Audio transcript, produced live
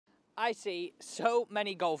I see so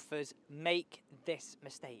many golfers make this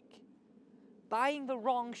mistake. Buying the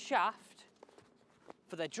wrong shaft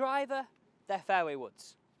for their driver, their fairway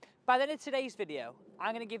woods. By the end of today's video,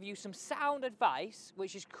 I'm going to give you some sound advice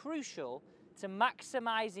which is crucial to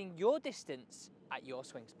maximising your distance at your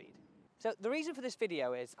swing speed. So the reason for this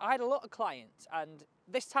video is I had a lot of clients, and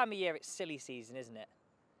this time of year it's silly season, isn't it?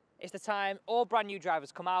 It's the time all brand new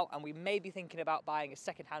drivers come out and we may be thinking about buying a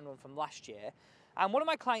second-hand one from last year. And one of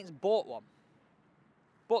my clients bought one.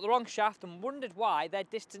 Bought the wrong shaft and wondered why their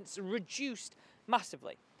distance reduced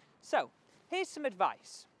massively. So, here's some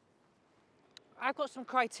advice. I've got some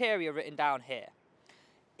criteria written down here.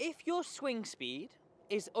 If your swing speed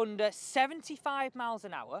is under 75 miles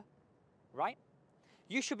an hour, right,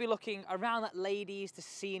 you should be looking around that ladies to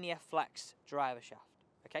senior flex driver shaft,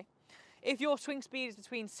 okay? If your swing speed is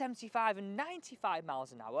between 75 and 95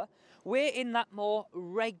 miles an hour, we're in that more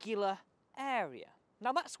regular area.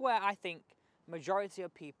 Now that's where I think majority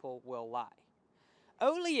of people will lie.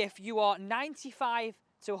 Only if you are 95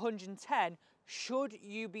 to 110 should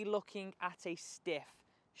you be looking at a stiff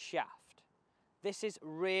shaft. This is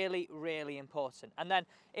really, really important. And then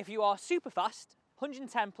if you are super fast,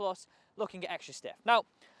 110 plus, looking at extra stiff. Now,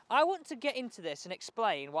 I want to get into this and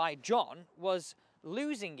explain why John was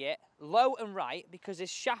losing it low and right because his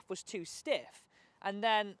shaft was too stiff. And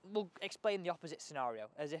then we'll explain the opposite scenario,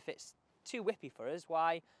 as if it's too whippy for us,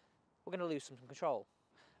 why we're going to lose some control.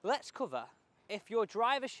 Let's cover if your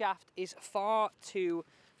driver shaft is far too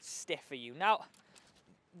stiff for you. Now,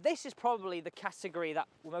 this is probably the category that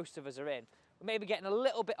most of us are in. We're maybe getting a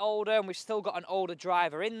little bit older and we've still got an older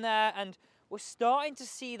driver in there, and we're starting to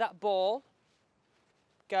see that ball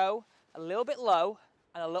go a little bit low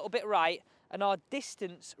and a little bit right, and our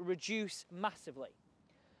distance reduce massively.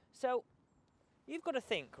 So you've got to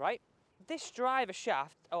think, right? This driver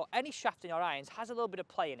shaft, or any shaft in your irons, has a little bit of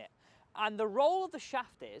play in it. And the role of the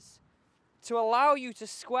shaft is to allow you to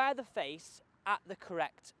square the face at the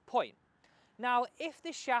correct point. Now, if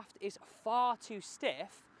the shaft is far too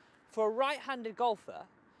stiff, for a right-handed golfer,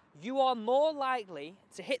 you are more likely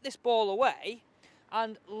to hit this ball away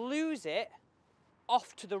and lose it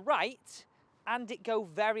off to the right and it go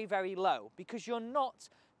very, very low, because you're not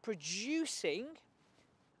producing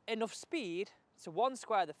enough speed to, one,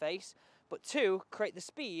 square the face, but two, create the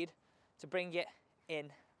speed to bring it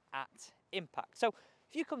in at impact. So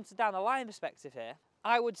if you come to down the line perspective here,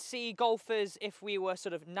 I would see golfers, if we were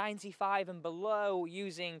sort of 95 and below,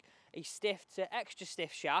 using a stiff to extra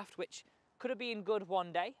stiff shaft, which could have been good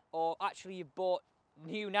one day, or actually you've bought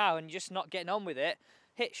new now and you're just not getting on with it,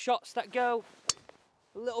 hit shots that go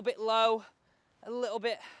a little bit low, a little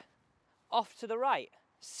bit off to the right,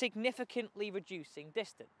 significantly reducing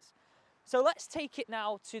distance. So let's take it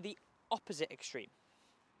now to the opposite extreme.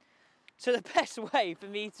 So the best way for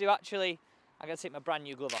me to actually, I'm going to take my brand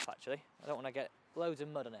new glove off actually, I don't want to get loads of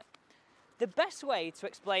mud on it. The best way to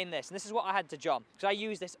explain this, and this is what I had to John, because I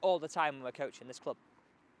use this all the time when we're coaching this club.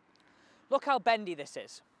 Look how bendy this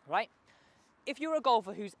is, right? If you're a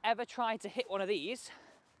golfer who's ever tried to hit one of these,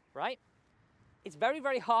 right, it's very,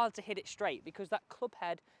 very hard to hit it straight because that club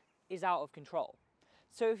head is out of control.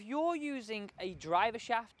 So if you're using a driver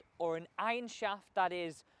shaft or an iron shaft that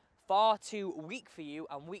is far too weak for you,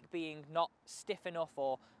 and weak being not stiff enough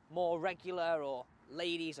or more regular or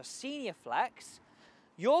ladies or senior flex,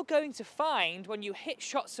 you're going to find when you hit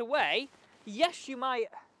shots away, yes, you might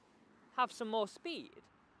have some more speed,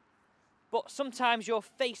 but sometimes your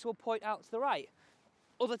face will point out to the right.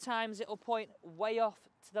 Other times it'll point way off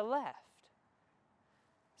to the left.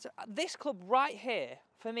 So this club right here,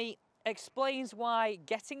 for me, explains why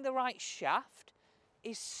getting the right shaft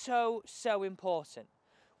is so, so important.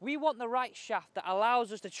 We want the right shaft that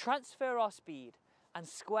allows us to transfer our speed and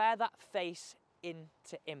square that face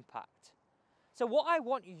into impact. So what I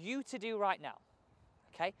want you to do right now,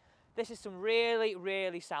 okay, this is some really,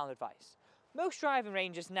 really sound advice. Most driving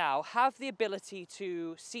ranges now have the ability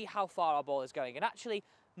to see how far our ball is going and actually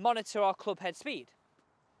monitor our club head speed.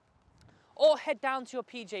 Or head down to your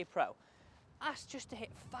PJ Pro. Ask just to hit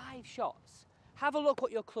 5 shots. Have a look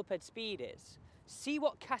what your club head speed is. See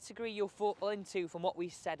what category you'll fall into from what we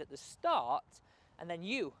said at the start, and then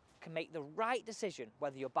you can make the right decision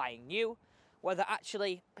whether you're buying new, whether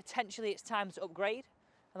actually potentially it's time to upgrade.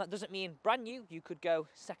 And that doesn't mean brand new, you could go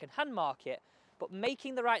second-hand market, but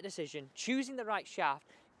making the right decision, choosing the right shaft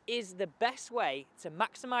is the best way to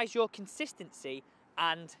maximize your consistency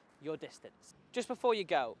and your distance. Just before you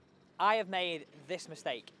go, I have made this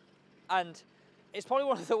mistake, and it's probably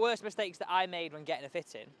one of the worst mistakes that I made when getting a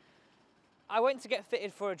fitting. I went to get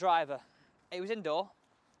fitted for a driver. It was indoor.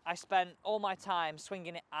 I spent all my time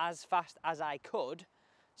swinging it as fast as I could,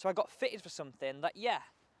 So I got fitted for something that, yeah,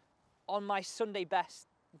 on my Sunday best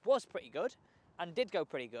was pretty good and did go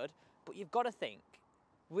pretty good, but you've got to think,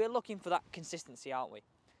 we're looking for that consistency, aren't we?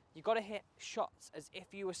 You've got to hit shots as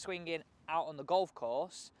if you were swinging out on the golf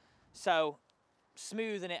course, so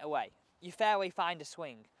smoothing it away. Your fairway finder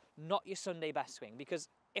swing, not your Sunday best swing, because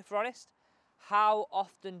if we're honest, how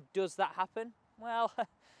often does that happen? Well,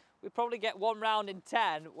 we probably get 1 round in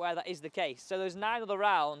 10 where that is the case. So those 9 other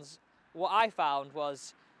rounds, what I found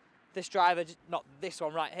was this driver, not this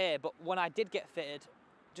one right here, but when I did get fitted,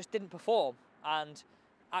 just didn't perform and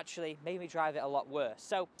actually made me drive it a lot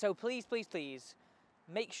worse. So please, please, please,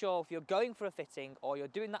 make sure if you're going for a fitting or you're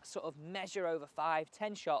doing that sort of measure over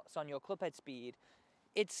 5-10 shots on your clubhead speed,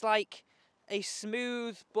 it's like a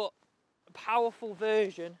smooth but powerful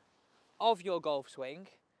version of your golf swing,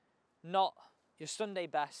 not your Sunday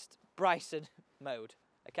best Bryson mode,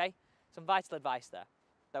 okay? Some vital advice there.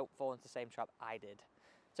 Don't fall into the same trap I did.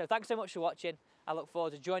 So thanks so much for watching. I look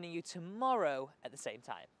forward to joining you tomorrow at the same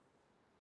time.